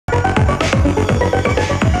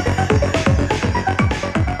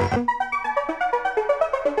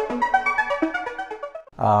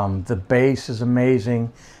The bass is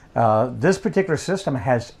amazing. This particular system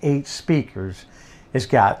has 8 speakers. It's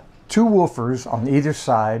got 2 woofers on either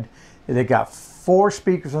side. They got 4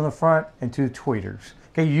 speakers on the front and 2 tweeters.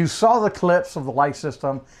 Okay, you saw the clips of the light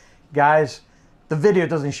system. Guys, the video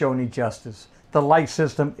doesn't show any justice. The light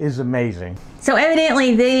system is amazing. So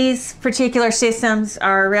evidently these particular systems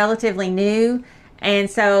are relatively new, and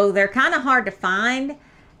so they're kind of hard to find.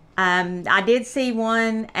 I did see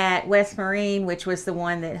one at West Marine, which was the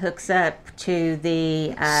one that hooks up to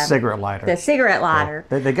the cigarette lighter. The cigarette lighter.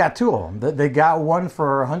 Yeah. They got 2 of them. They got one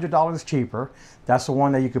for $100 cheaper. That's the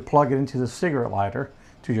one that you could plug it into the cigarette lighter,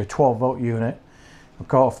 to your 12-volt unit.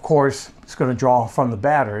 Of course, it's going to draw from the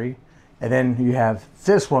battery. And then you have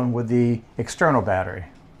this one with the external battery.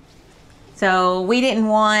 So we didn't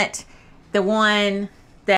want the one